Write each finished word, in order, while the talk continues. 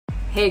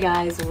Hey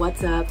guys,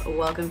 what's up?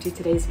 Welcome to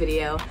today's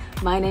video.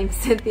 My name's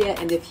Cynthia,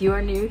 and if you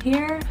are new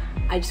here,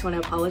 I just want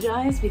to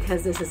apologize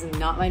because this is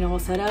not my normal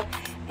setup,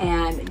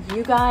 and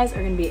you guys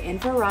are going to be in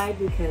for a ride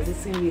because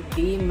it's going to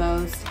be the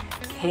most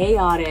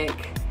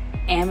chaotic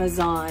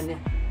Amazon,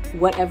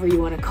 whatever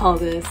you want to call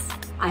this,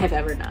 I have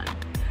ever done.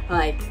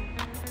 Like,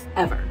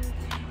 ever.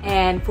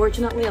 And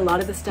fortunately, a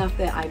lot of the stuff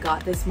that I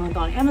got this month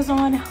on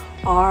Amazon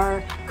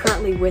are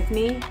currently with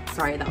me.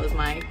 Sorry, that was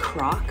my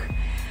crock.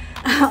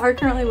 Are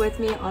currently with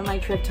me on my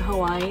trip to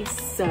Hawaii.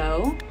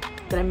 So,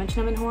 did I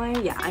mention I'm in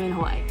Hawaii? Yeah, I'm in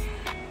Hawaii.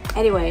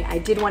 Anyway, I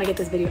did want to get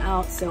this video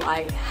out, so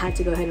I had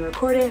to go ahead and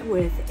record it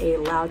with a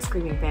loud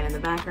screaming fan in the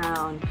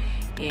background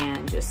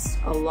and just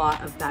a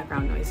lot of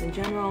background noise in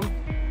general.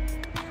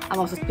 I'm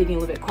also speaking a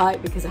little bit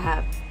quiet because I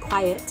have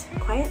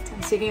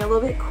I'm speaking a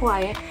little bit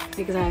quiet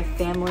because I have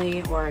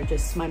family or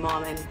just my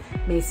mom and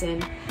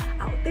Mason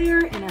out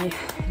there and I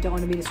don't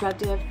want to be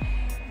disruptive.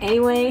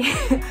 Anyway,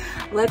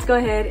 let's go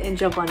ahead and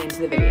jump on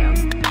into the video.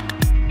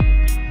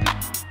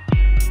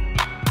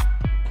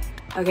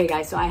 Okay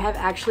guys, so I have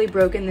actually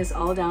broken this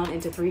all down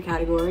into 3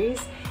 categories,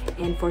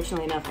 and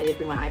fortunately enough, I did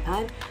bring my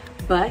iPad,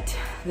 but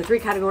the 3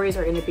 categories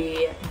are gonna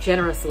be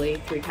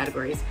generously 3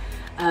 categories.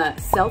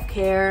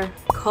 Self-care,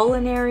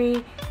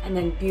 culinary, and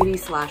then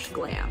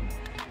beauty/glam.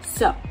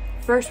 So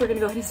first we're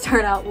gonna go ahead and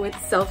start out with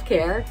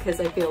self-care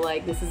because I feel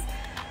like this is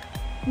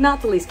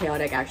not the least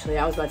chaotic actually.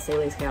 I was about to say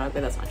least chaotic,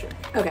 but that's not true.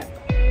 Okay.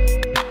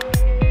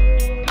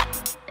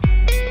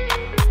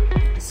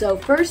 So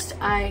first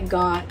I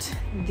got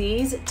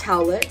these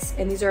towelettes,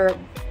 and these are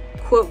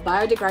quote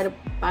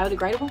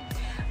biodegradable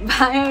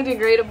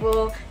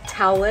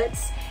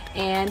towelettes.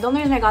 And the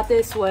only reason I got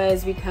this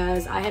was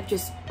because I have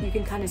just, you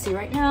can kind of see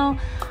right now,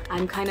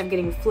 I'm kind of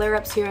getting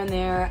flare-ups here and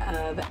there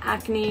of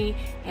acne,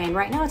 and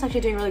right now it's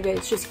actually doing really good.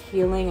 It's just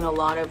healing, and a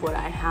lot of what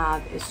I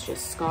have is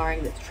just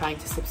scarring that's trying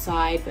to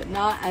subside, but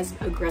not as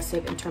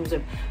aggressive in terms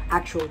of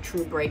actual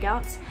true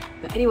breakouts.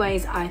 But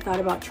anyways, I thought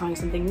about trying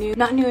something new.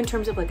 Not new in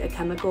terms of like a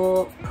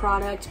chemical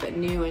product, but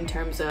new in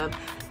terms of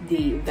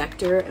the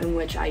vector in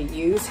which I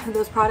use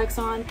those products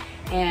on.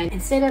 And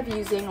instead of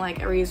using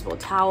like a reusable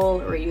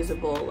towel or a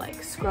reusable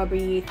like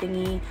scrubby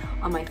thingy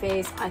on my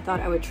face, I thought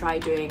I would try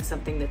doing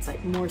something that's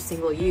like more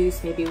single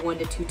use, maybe 1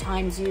 to 2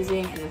 times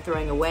using and then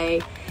throwing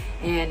away.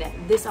 And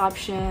this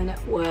option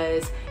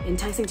was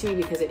enticing to me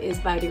because it is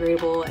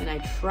biodegradable, and I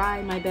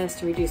try my best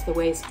to reduce the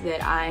waste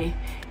that I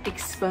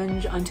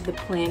expunge onto the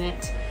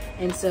planet.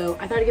 And so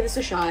I thought I'd give this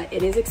a shot.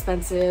 It is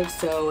expensive,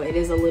 so it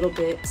is a little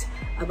bit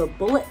of a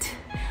bullet,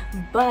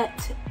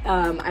 but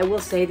I will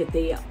say that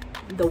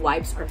the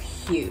wipes are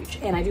huge,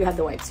 and I do have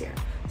the wipes here.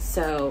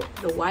 So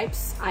the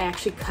wipes I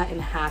actually cut in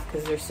half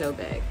because they're so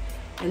big,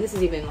 and this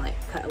is even like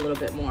cut a little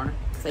bit more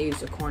because I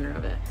used a corner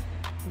of it.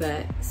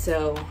 But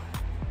so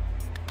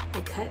I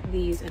cut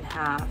these in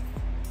half,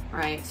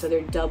 right? So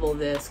they're double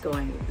this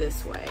going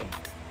this way.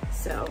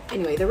 So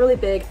anyway, they're really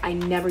big. I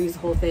never use the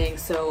whole thing,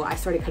 so I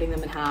started cutting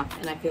them in half,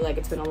 and I feel like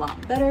it's been a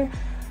lot better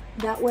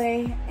that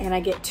way, and I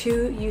get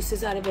 2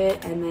 uses out of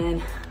it, and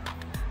then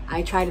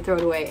I try to throw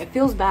it away. It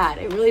feels bad.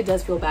 It really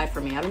does feel bad for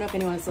me. I don't know if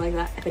anyone else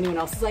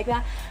is like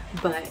that,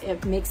 but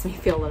it makes me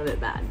feel a little bit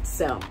bad.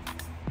 So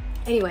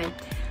anyway,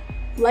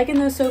 liking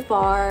those so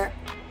far.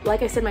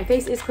 Like I said, my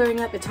face is clearing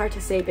up. It's hard to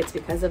say if it's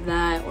because of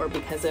that or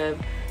because of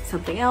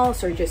something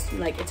else or just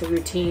like it's a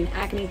routine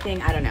acne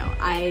thing. I don't know.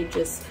 I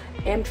just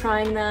am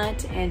trying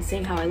that and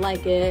seeing how I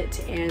like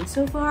it, and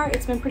so far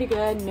it's been pretty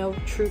good. No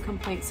true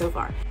complaints so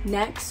far.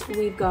 Next,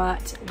 we've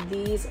got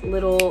these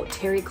little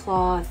terry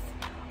cloth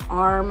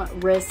arm,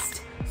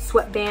 wrist,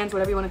 sweatbands,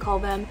 whatever you want to call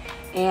them,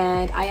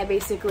 and I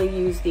basically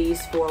use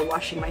these for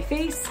washing my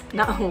face.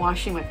 Not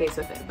washing my face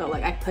with it, but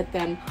like I put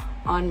them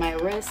on my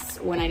wrists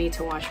when I need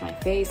to wash my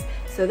face,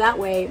 so that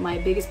way my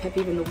biggest pet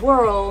peeve in the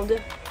world,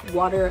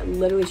 water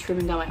literally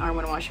streaming down my arm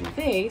when I'm washing my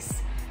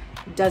face,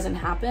 doesn't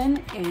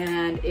happen,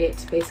 and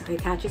it basically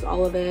catches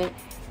all of it,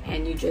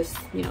 and you just,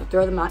 you know,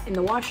 throw them out in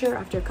the washer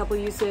after a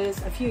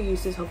few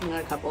uses, hopefully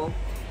not a couple,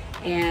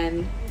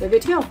 and they're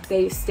good to go.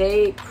 They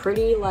stay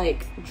pretty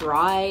like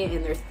dry,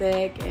 and they're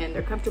thick, and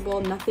they're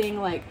comfortable.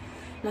 Nothing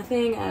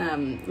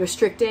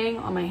restricting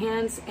on my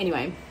hands.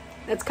 Anyway,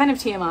 that's kind of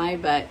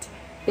TMI, but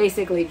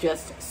basically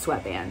just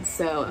sweatbands.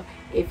 So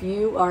if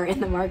you are in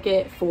the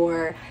market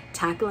for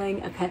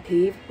tackling a pet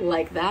peeve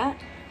like that,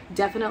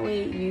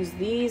 definitely use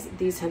these.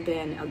 These have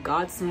been a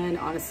godsend,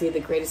 honestly, the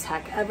greatest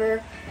hack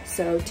ever.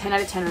 So 10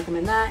 out of 10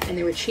 recommend that, and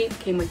they were cheap,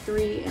 came with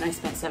 3, and I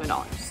spent $7,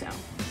 so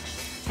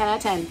 10 out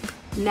of 10.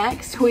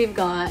 Next, we've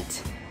got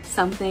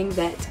something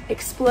that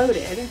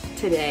exploded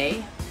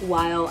today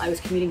while I was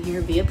commuting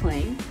here via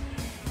plane,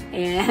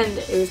 and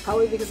it was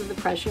probably because of the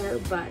pressure,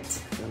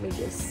 but let me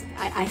just,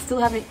 I still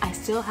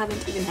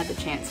haven't even had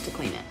the chance to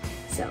clean it.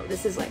 So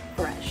this is like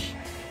fresh.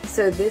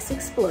 So this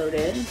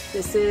exploded.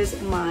 This is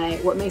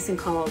what Mason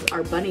calls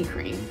our bunny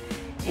cream,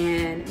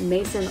 and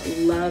Mason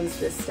loves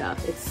this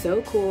stuff. It's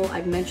so cool.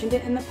 I've mentioned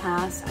it in the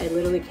past. I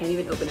literally can't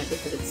even open it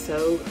because it's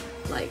so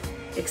like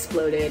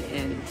exploded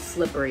and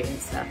slippery and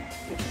stuff.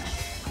 Okay.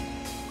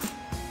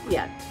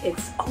 yeah,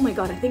 it's, oh my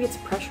god, I think it's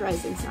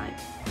pressurized inside.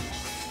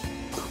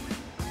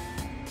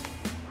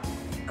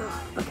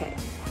 Okay,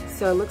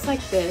 so it looks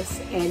like this,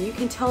 and you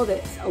can tell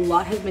that a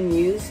lot has been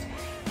used,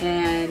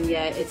 and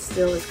yet it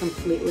still is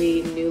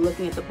completely new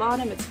looking at the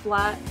bottom. It's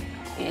flat,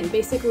 and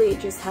basically it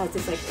just has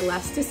this like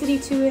elasticity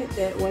to it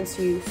that once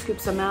you scoop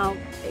some out,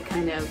 it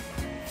kind of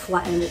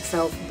flattens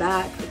itself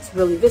back. It's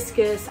really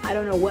viscous. I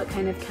don't know what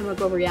kind of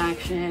chemical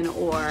reaction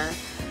or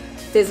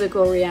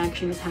physical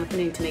reaction is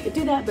happening to make it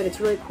do that, but it's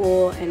really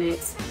cool, and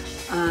it's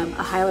a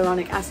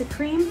hyaluronic acid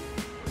cream,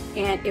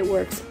 and it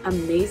works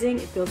amazing.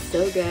 It feels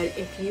so good.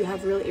 If you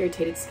have really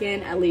irritated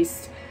skin, at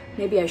least,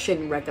 maybe I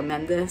shouldn't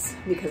recommend this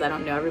because I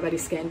don't know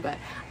everybody's skin, but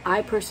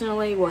I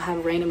personally will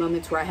have random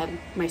moments where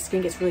my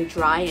skin gets really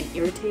dry and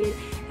irritated,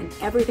 and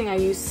everything I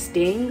use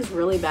stings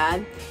really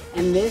bad.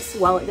 And this,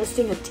 while it does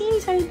sting a teeny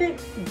tiny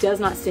bit, does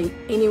not sting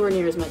anywhere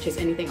near as much as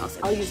anything else.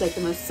 I'll use like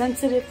the most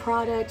sensitive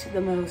product,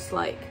 the most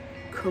like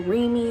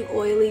creamy,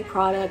 oily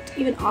product,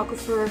 even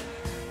Aquifer,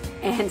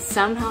 and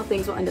somehow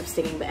things will end up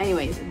stinging. But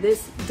anyways,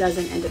 this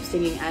doesn't end up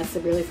stinging as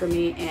severely for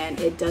me, and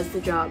it does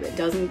the job. It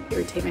doesn't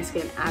irritate my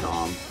skin at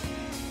all.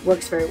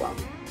 Works very well.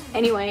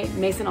 Anyway,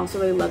 Mason also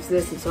really loves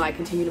this, and so I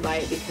continue to buy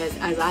it because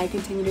as I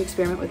continue to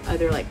experiment with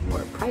other like more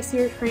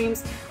pricier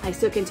creams, I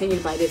still continue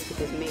to buy this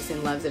because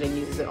Mason loves it and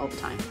uses it all the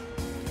time.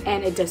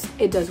 And it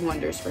does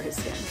wonders for his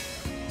skin.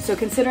 So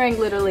considering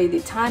literally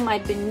the time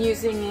I'd been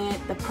using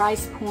it, the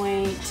price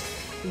point,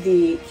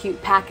 the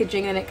cute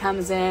packaging that it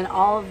comes in,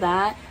 all of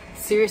that,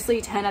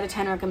 seriously 10 out of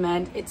 10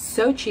 recommend. It's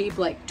so cheap,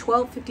 like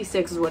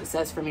 $12.56 is what it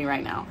says for me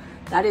right now.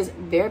 That is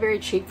very, very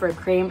cheap for a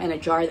cream in a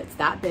jar that's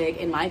that big,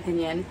 in my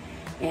opinion.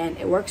 And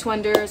it works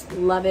wonders.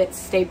 Love it.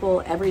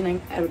 Staple every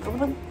night,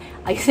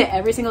 like I said,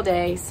 every single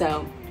day.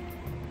 So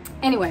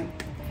anyway,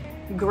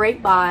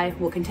 great buy.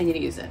 We'll continue to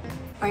use it.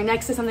 All right,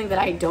 next is something that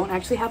I don't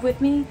actually have with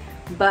me,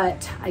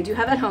 but I do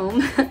have at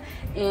home.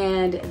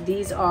 And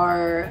these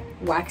are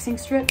waxing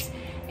strips.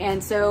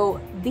 And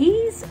so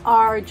these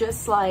are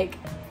just like,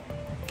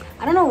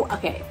 I don't know,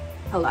 okay,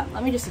 hold on,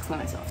 let me just explain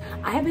myself.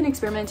 I have been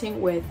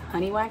experimenting with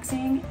honey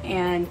waxing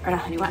and, or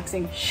not honey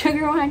waxing,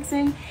 sugar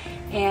waxing,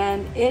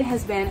 and it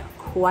has been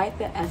quite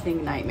the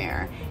effing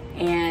nightmare.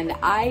 And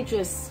I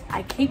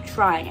keep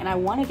trying, and I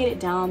want to get it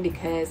down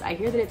because I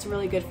hear that it's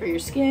really good for your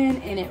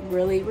skin, and it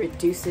really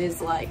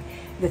reduces like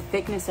the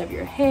thickness of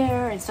your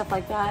hair and stuff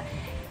like that.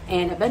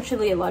 And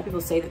eventually a lot of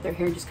people say that their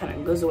hair just kind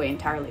of goes away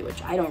entirely,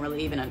 which I don't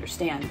really even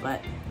understand,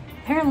 but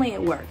apparently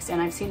it works, and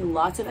I've seen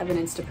lots of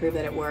evidence to prove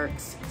that it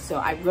works. So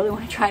I really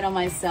want to try it on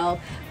myself,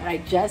 but I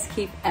just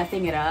keep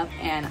effing it up,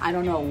 and I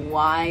don't know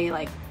why.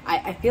 Like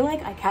I feel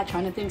like I catch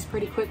on to things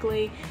pretty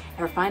quickly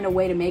or find a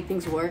way to make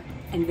things work,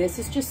 and this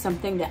is just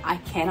something that I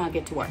cannot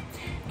get to work.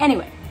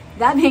 Anyway,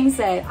 that being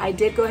said, I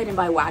did go ahead and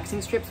buy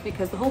waxing strips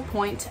because the whole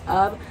point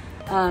of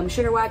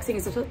sugar waxing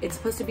is it's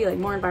supposed to be like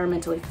more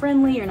environmentally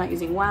friendly. You're not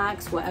using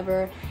wax,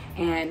 whatever,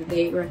 and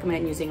they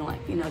recommend using like,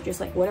 you know, just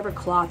like whatever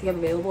cloth you have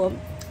available.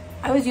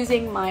 I was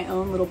using my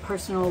own little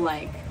personal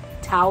like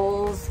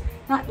towels,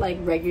 not like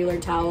regular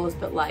towels,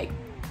 but like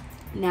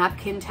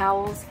napkin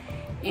towels,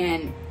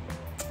 and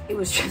it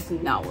was just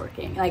not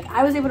working. Like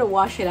I was able to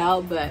wash it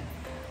out, but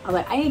I was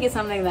like, I need to get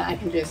something that I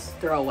can just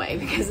throw away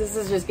because this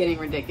is just getting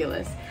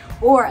ridiculous.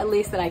 Or at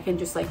least that I can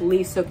just like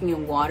leave soaking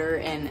in water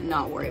and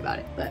not worry about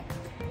it. But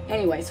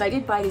anyway, so I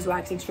did buy these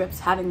waxing strips,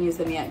 haven't used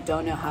them yet,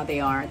 don't know how they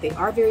are. They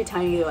are very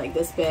tiny, they're like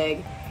this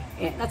big.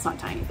 And that's not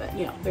tiny, but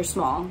you know, they're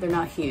small, they're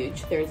not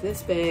huge. They're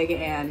this big,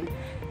 and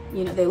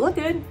you know, they look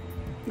good.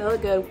 They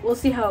look good. We'll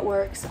see how it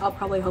works. I'll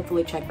probably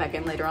hopefully check back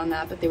in later on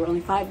that, but they were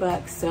only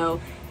 $5, so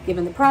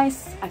given the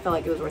price, I felt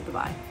like it was worth the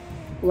buy.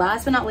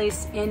 Last but not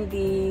least, in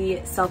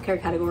the self-care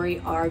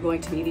category are going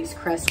to be these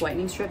Crest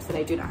whitening strips that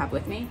I do not have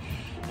with me.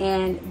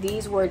 And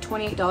these were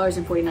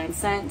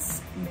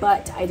 $28.49,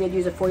 but I did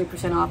use a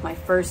 40% off my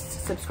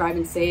first subscribe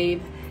and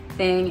save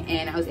thing,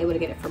 and I was able to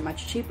get it for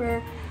much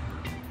cheaper.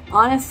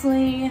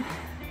 Honestly,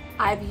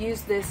 I've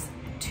used this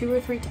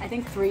I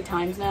think three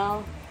times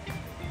now,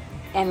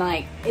 and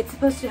like it's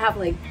supposed to have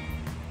like,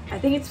 I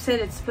think it said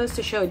it's supposed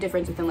to show a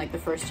difference within like the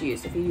first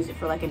use. If you use it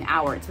for like an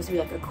hour, it's supposed to be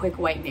like a quick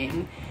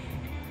whitening.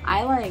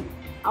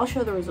 I'll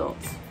show the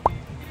results.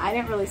 I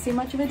didn't really see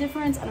much of a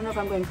difference. I don't know if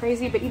I'm going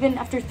crazy, but even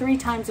after 3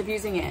 times of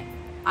using it,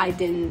 I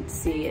didn't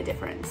see a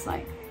difference.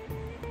 Like,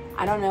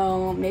 I don't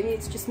know, maybe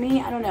it's just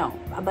me, I don't know.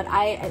 But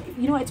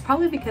you know, it's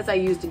probably because I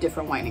used a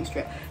different whitening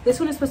strip. This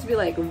one is supposed to be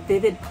like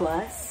Vivid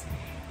Plus,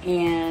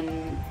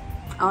 and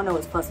I don't know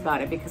what's plus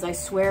about it because I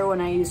swear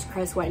when I used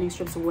Crest whitening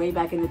strips way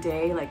back in the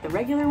day, like the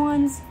regular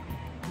ones,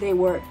 they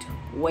worked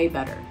way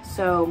better.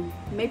 So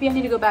maybe I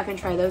need to go back and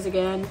try those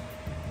again.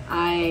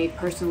 I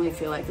personally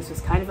feel like this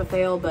was kind of a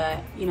fail, but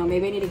you know,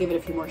 maybe I need to give it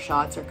a few more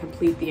shots or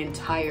complete the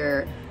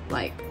entire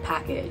like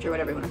package or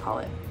whatever you want to call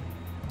it.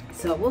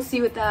 So we'll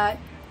see with that.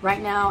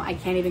 Right now, I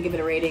can't even give it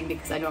a rating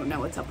because I don't know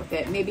what's up with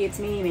it. Maybe it's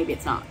me, maybe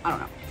it's not, I don't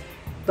know.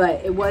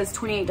 But it was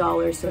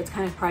 $28, so it's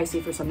kind of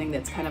pricey for something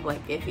that's kind of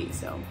like iffy,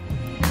 so.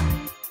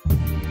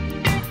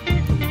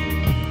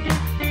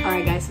 All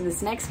right guys, so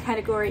this next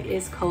category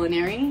is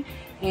Culinary.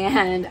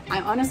 and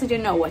I honestly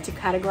didn't know what to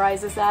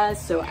categorize this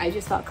as, so I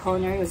just thought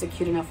culinary was a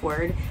cute enough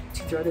word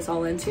to throw this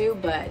all into,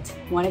 but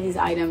one of these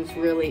items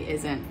really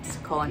isn't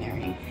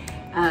culinary,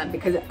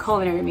 because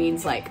culinary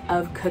means like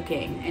of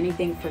cooking,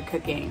 anything for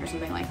cooking or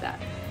something like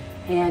that.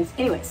 And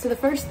anyway, so the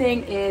first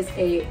thing is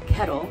a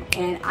kettle,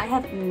 and I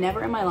have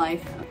never in my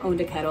life owned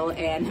a kettle,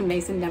 and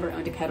Mason never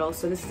owned a kettle,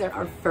 so this is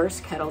our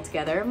first kettle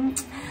together.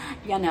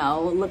 You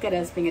know, look at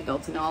us being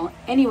adults and all.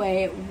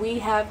 Anyway, we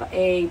have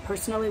a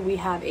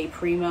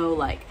Primo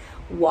like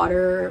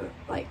water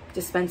like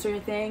dispenser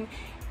thing,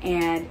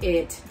 and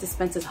it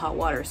dispenses hot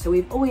water, so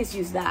we've always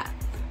used that.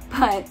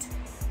 But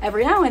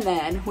every now and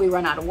then we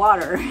run out of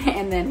water,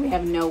 and then we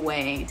have no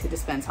way to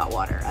dispense hot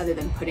water other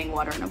than putting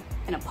water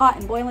in a pot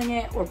and boiling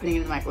it, or putting it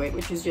in the microwave,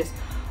 which is just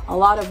a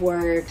lot of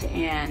work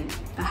and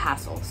a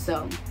hassle.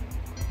 So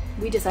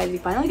we decided to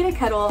finally get a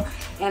kettle,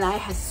 and I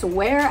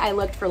swear I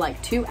looked for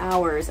like 2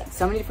 hours at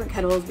so many different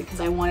kettles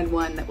because I wanted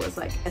one that was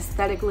like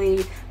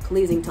aesthetically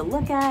pleasing to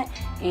look at,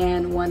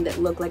 and one that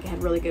looked like it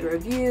had really good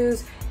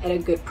reviews at a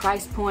good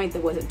price point,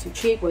 that wasn't too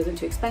cheap, wasn't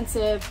too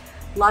expensive.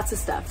 Lots of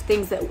stuff,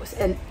 things that was,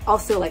 and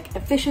also like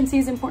efficiency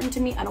is important to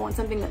me. I don't want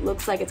something that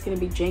looks like it's going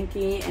to be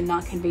janky and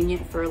not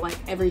convenient for like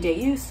everyday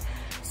use.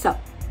 So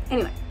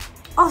anyway,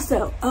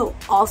 also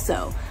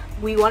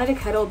we wanted a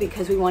kettle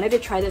because we wanted to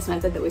try this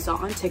method that we saw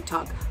on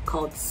TikTok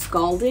called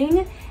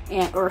scalding,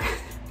 and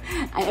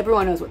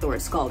everyone knows what the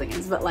word scalding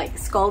is, but like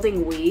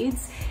scalding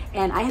weeds.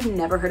 And I have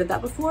never heard of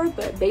that before,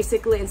 but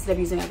basically instead of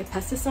using like a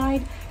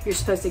pesticide, you're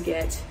supposed to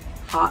get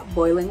hot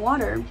boiling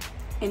water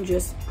and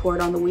just pour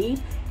it on the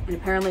weed, and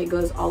apparently it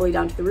goes all the way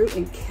down to the root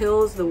and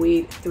kills the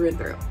weed through and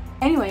through.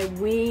 Anyway,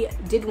 we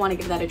did want to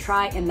give that a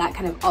try, and that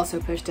kind of also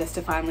pushed us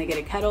to finally get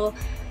a kettle.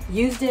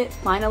 Used it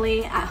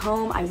finally at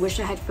home. I wish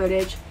I had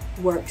footage.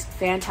 Works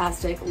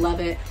fantastic, love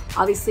it.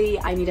 Obviously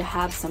I need to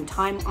have some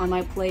time on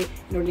my plate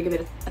in order to give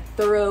it a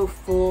thorough,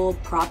 full,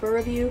 proper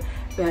review,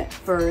 but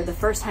for the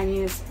first time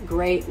use,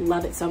 great,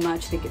 love it so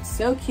much. I think it's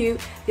so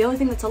cute. The only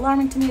thing that's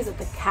alarming to me is that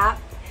the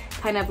cap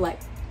kind of like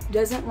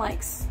doesn't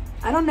like,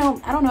 I don't know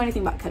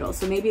anything about kettles,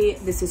 so maybe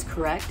this is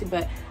correct,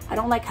 but I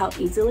don't like how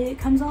easily it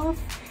comes off.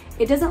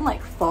 It doesn't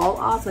like fall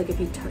off like if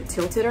you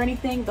tilt it or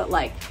anything, but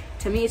like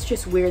to me it's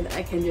just weird that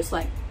I can just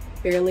like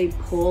barely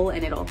pull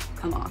and it'll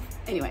come off.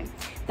 Anyway,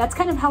 that's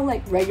kind of how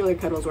like regular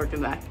kettles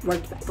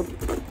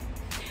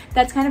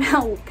that's kind of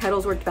how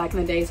kettles worked back in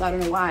the day, so I don't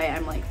know why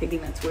I'm like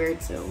thinking that's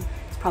weird, so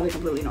it's probably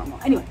completely normal.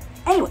 Anyway,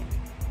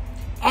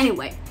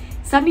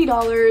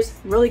 $70,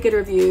 really good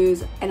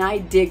reviews, and I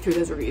dig through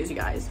those reviews, you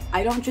guys.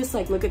 I don't just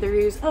like look at the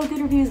reviews, oh,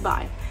 good reviews,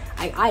 bye.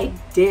 I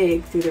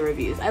dig through the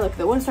reviews. I look at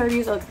the 1-star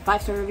reviews, I look at the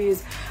 5-star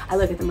reviews, I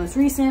look at the most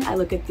recent, I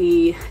look at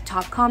the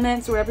top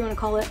comments, or whatever you want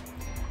to call it.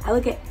 I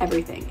look at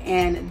everything,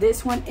 and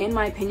this one, in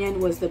my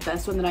opinion, was the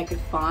best one that I could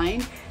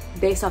find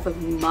based off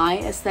of my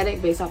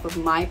aesthetic, based off of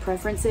my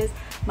preferences.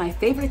 My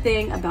favorite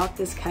thing about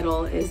this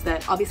kettle is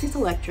that obviously it's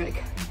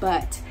electric,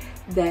 but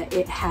that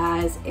it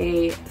has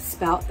a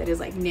spout that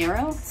is like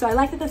narrow. So I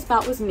like that the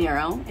spout was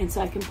narrow, and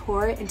so I can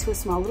pour it into a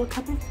small little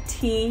cup of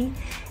tea,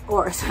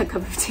 or a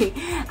cup of tea.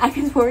 I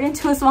can pour it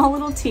into a small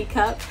little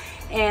teacup.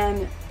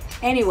 And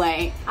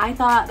anyway, I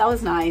thought that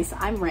was nice.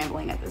 I'm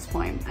rambling at this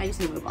point. I just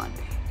need to move on.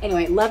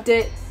 Anyway, loved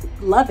it,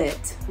 love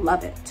it,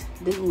 love it.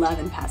 Didn't love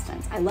in past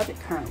tense. I love it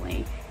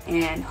currently,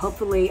 and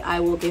hopefully I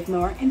will give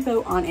more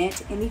info on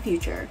it in the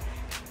future.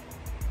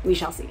 We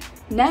shall see.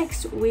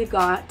 Next, we've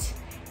got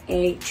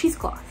a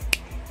cheesecloth.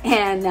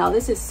 And now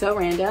this is so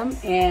random,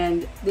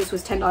 and this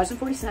was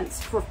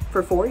 $10.40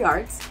 for 4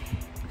 yards.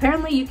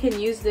 Apparently you can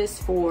use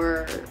this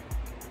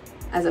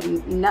as a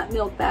nut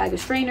milk bag, a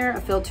strainer, a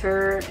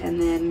filter,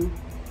 and then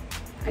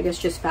I guess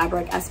just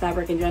fabric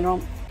in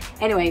general.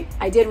 Anyway,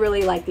 I did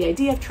really like the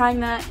idea of trying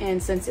that,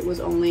 and since it was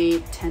only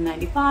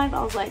 $10.95,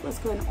 I was like, let's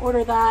go ahead and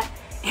order that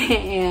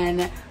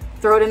and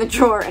throw it in the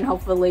drawer, and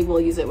hopefully we'll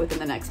use it within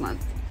the next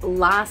month.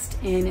 Last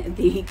in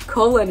the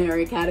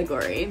culinary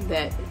category,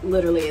 that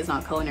literally is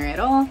not culinary at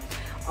all,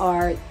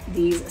 are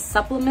these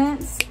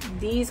supplements.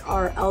 These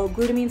are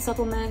L-glutamine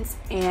supplements,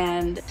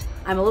 and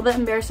I'm a little bit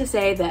embarrassed to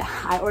say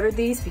that I ordered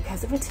these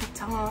because of a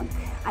TikTok.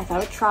 I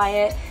thought I'd try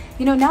it.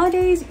 You know,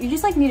 nowadays you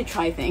just like need to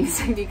try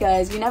things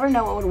because you never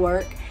know what would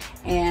work.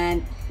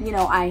 And you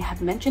know, I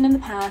have mentioned in the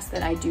past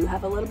that I do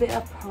have a little bit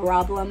of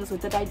problems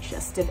with the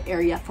digestive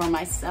area for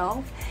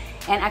myself.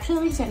 And actually,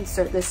 let me just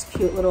insert this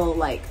cute little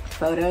like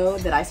photo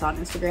that I saw on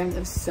Instagram. It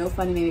was so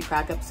funny, made me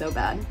crack up so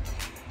bad.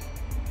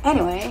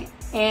 Anyway,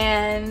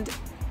 and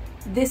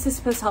this is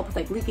supposed to help with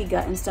like leaky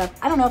gut and stuff.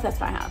 I don't know if that's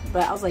what I have,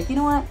 but I was like, you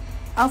know what?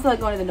 I don't feel like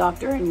going to the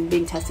doctor and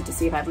being tested to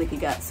see if I have leaky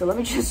gut. So let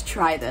me just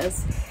try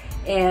this.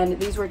 And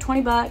these were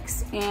 20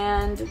 bucks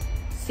and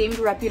seemed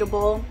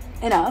reputable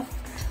enough.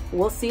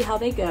 We'll see how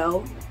they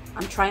go.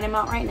 I'm trying them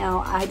out right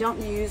now. I don't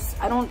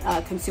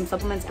consume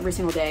supplements every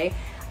single day.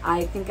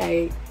 I think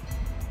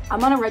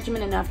I'm on a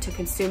regimen enough to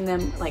consume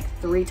them like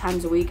 3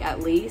 times a week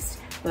at least,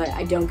 but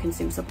I don't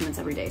consume supplements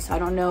every day. So I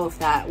don't know if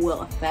that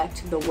will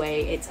affect the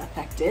way it's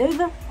effective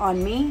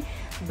on me,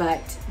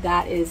 but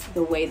that is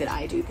the way that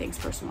I do things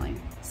personally.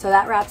 So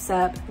that wraps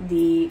up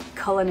the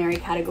culinary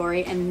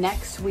category, and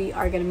next we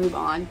are going to move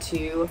on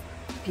to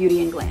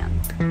beauty and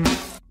glam.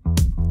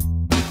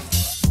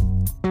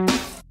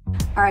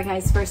 Alright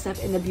guys, first up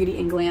in the beauty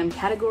and glam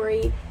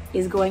category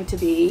is going to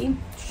be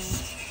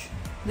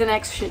the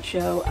next shit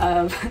show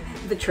of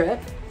the trip.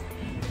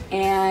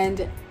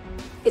 And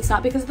it's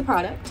not because of the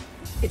product,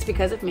 it's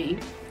because of me.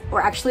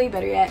 Or actually,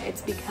 better yet,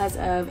 it's because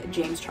of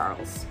James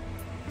Charles.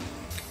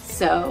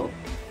 So,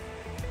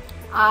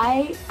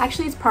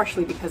 actually it's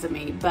partially because of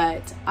me,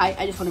 but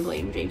I just want to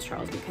blame James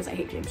Charles because I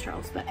hate James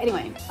Charles. But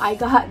anyway, I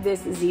got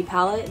this Z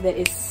palette that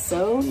is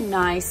so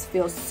nice,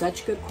 feels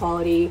such good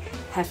quality,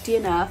 hefty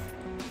enough.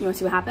 You want to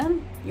see what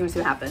happened? You want to see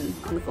what happened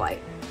on the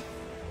flight?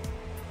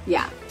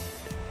 Yeah.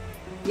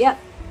 Yep.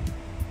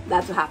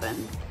 That's what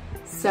happened.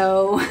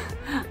 So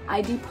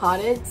I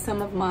depotted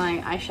some of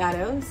my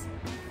eyeshadows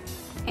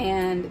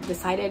and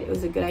decided it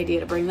was a good idea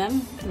to bring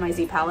them in my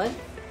Z palette,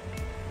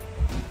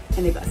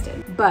 and they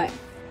busted. But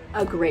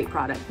a great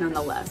product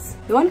nonetheless.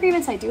 The one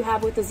grievance I do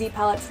have with the Z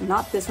palettes,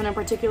 not this one in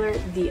particular,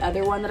 the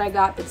other one that I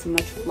got that's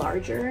much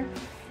larger,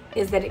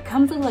 is that it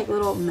comes with like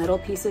little metal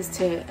pieces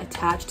to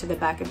attach to the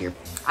back of your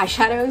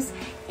eyeshadows,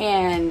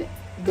 and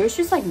there's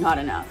just like not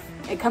enough.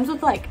 It comes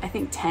with like, I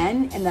think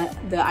 10, and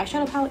the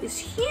eyeshadow palette is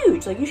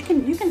huge. Like you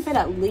can fit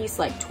at least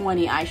like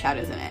 20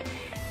 eyeshadows in it.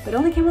 But it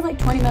only came with like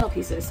 20 metal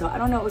pieces, so I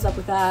don't know what was up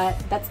with that.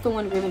 That's the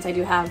one grievance I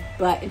do have,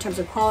 but in terms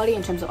of quality,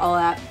 in terms of all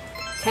that,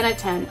 10 out of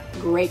 10,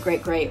 great,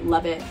 great, great,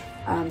 love it.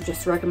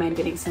 Just recommend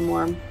getting some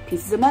more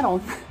pieces of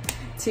metal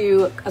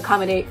to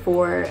accommodate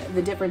for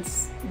the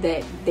difference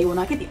that they will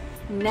not give you.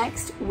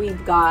 Next,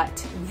 we've got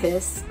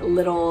this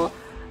little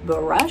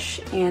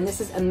brush, and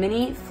this is a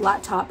mini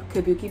flat top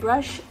kabuki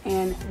brush,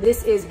 and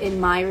this is in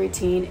my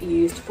routine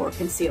used for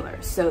concealer.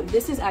 So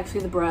this is actually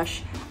the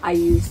brush I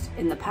used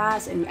in the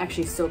past and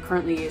actually still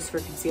currently use for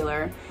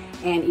concealer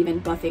and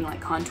even buffing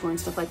like contour and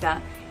stuff like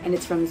that. And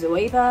it's from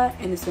Zoeva,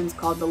 and this one's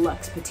called the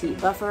Luxe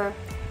Petite Buffer.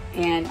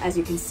 And as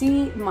you can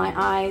see, my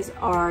eyes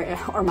are,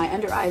 or my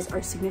under eyes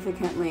are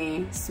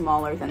significantly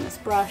smaller than this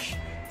brush.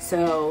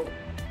 So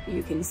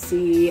you can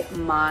see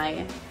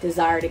my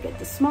desire to get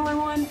the smaller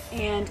one,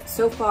 and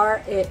so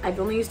far I've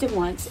only used it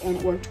once and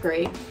it worked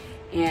great,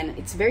 and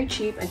it's very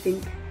cheap. I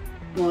think,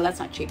 well, that's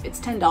not cheap, it's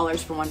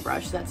 $10 for one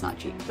brush, so that's not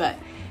cheap, but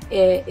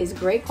it is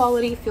great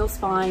quality, feels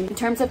fine. In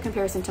terms of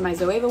comparison to my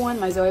Zoeva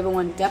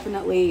one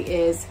definitely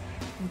is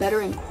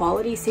better in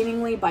quality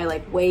seemingly by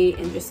like weight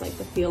and just like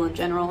the feel in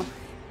general,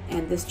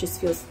 and this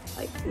just feels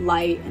like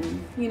light,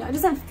 and you know, it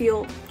doesn't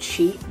feel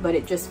cheap, but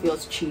it just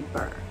feels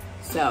cheaper.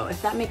 So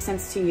if that makes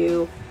sense to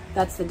you,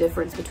 that's the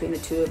difference between the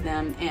two of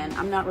them, and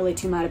I'm not really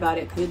too mad about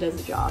it because it does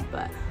the job,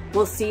 but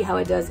we'll see how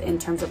it does in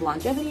terms of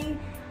longevity.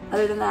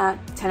 Other than that,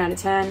 10 out of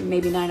 10,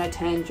 maybe 9 out of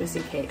 10 just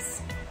in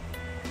case.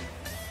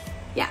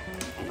 Yeah,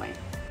 anyway.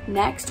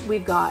 Next,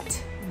 we've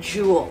got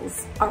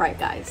jewels. All right,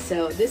 guys,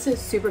 so this is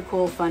super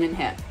cool, fun, and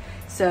hip.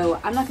 So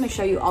I'm not gonna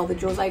show you all the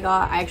jewels I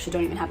got. I actually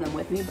don't even have them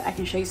with me, but I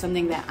can show you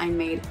something that I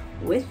made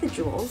with the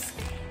jewels.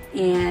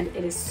 And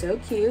it is so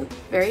cute,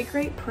 very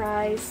great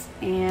price,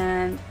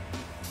 and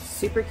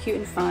super cute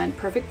and fun.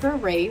 Perfect for a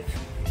rave,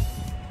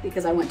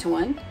 because I went to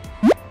one,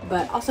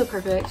 but also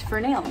perfect for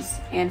nails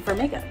and for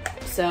makeup.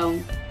 So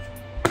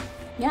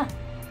yeah,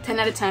 10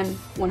 out of 10,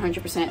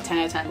 100%, 10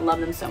 out of 10, love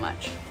them so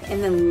much.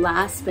 And then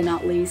last but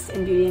not least,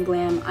 in beauty and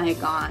glam, I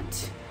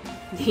got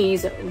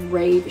these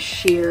rave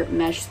sheer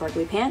mesh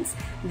sparkly pants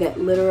that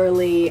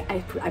literally I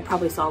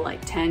probably saw like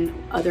 10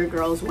 other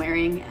girls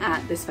wearing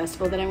at this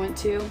festival that I went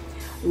to.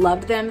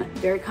 Loved them,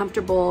 very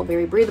comfortable,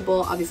 very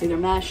breathable, obviously they're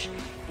mesh,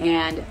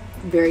 and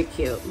very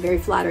cute, very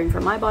flattering for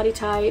my body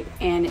type,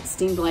 and it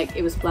seemed like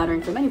it was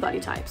flattering for many body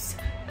types.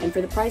 And for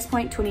the price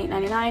point,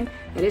 $28.99,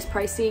 that is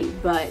pricey,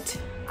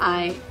 but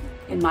I,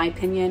 in my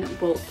opinion,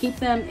 will keep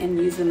them and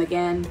use them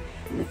again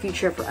in the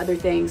future for other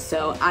things,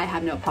 so I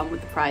have no problem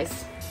with the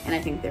price, and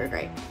I think they're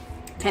great.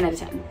 10 out of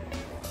 10.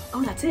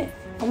 Oh, that's it.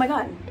 Oh my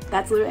god,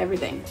 that's literally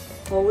everything.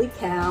 Holy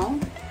cow,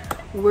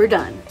 we're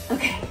done.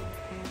 Okay.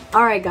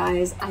 All right,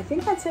 guys, I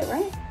think that's it,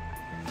 right?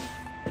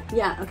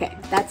 Yeah, okay,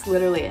 that's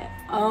literally it.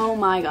 Oh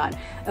my god.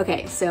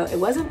 Okay, so it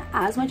wasn't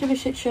as much of a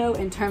shit show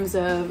in terms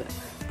of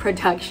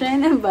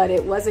production, but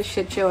it was a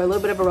shit show, a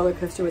little bit of a roller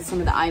coaster with some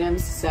of the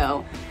items.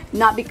 So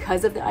not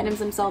because of the items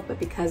themselves, but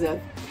because of,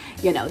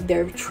 you know,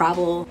 their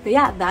travel. But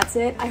yeah, that's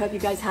it. I hope you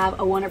guys have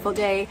a wonderful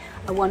day,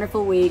 a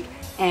wonderful week,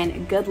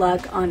 and good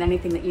luck on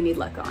anything that you need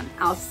luck on.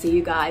 I'll see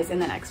you guys in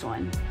the next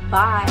one.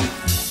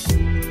 Bye.